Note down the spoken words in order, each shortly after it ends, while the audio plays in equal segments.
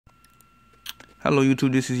Hello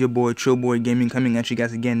YouTube, this is your boy Trillboy Gaming coming at you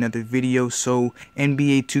guys again, another video. So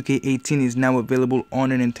NBA 2K18 is now available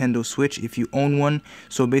on a Nintendo Switch if you own one.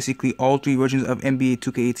 So basically all three versions of NBA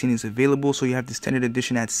 2K18 is available. So you have the standard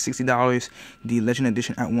edition at $60, the Legend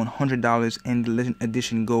edition at $100, and the Legend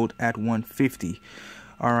edition Gold at $150.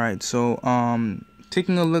 Alright, so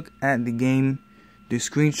taking a look at the game, the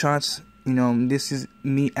screenshots, this is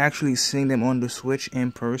me actually seeing them on the Switch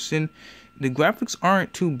in person. The graphics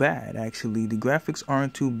aren't too bad, actually. The graphics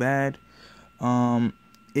aren't too bad.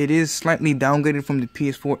 It is slightly downgraded from the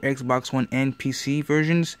PS4, Xbox One, and PC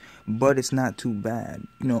versions, but it's not too bad.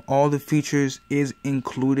 All the features is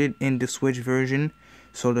included in the Switch version.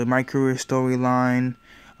 So the My Career storyline,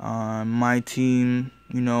 My Team,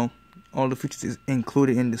 all the features is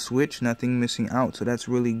included in the Switch. Nothing missing out, so that's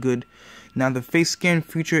really good. Now the face scan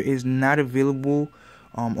feature is not available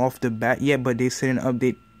off the bat yet, but they said an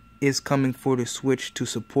update is coming for the Switch to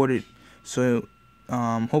support it. So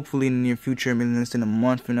hopefully in the near future, maybe less than a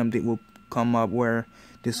month, an update will come up where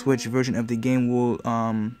the Switch version of the game will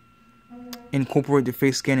incorporate the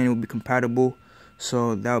face scan and it will be compatible.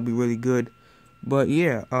 So that would be really good. But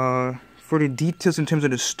yeah, for the details in terms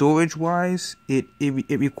of the storage wise, it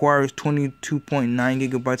requires 22.9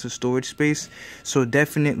 gigabytes of storage space. So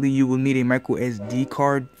definitely you will need a micro SD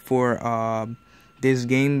card for this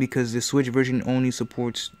game, because the Switch version only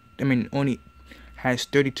only has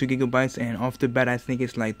 32 gigabytes, and off the bat I think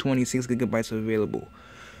it's like 26 gigabytes available.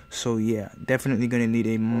 So yeah, definitely gonna need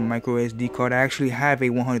a micro SD card. I actually have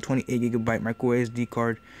a 128 gigabyte micro SD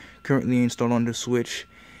card currently installed on the Switch,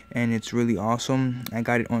 and it's really awesome. I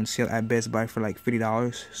got it on sale at Best Buy for like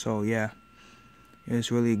 $50. So yeah,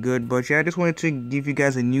 it's really good. But yeah, I just wanted to give you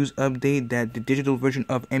guys a news update that the digital version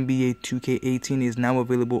of NBA 2K18 is now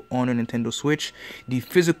available on a Nintendo Switch. The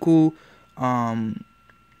physical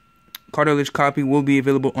cartridge copy will be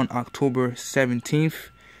available on October 17th.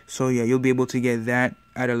 So yeah, you'll be able to get that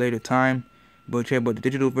at a later time. But yeah, the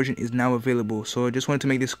digital version is now available. So I just wanted to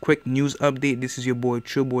make this quick news update. This is your boy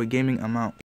Trillboy Gaming. I'm out.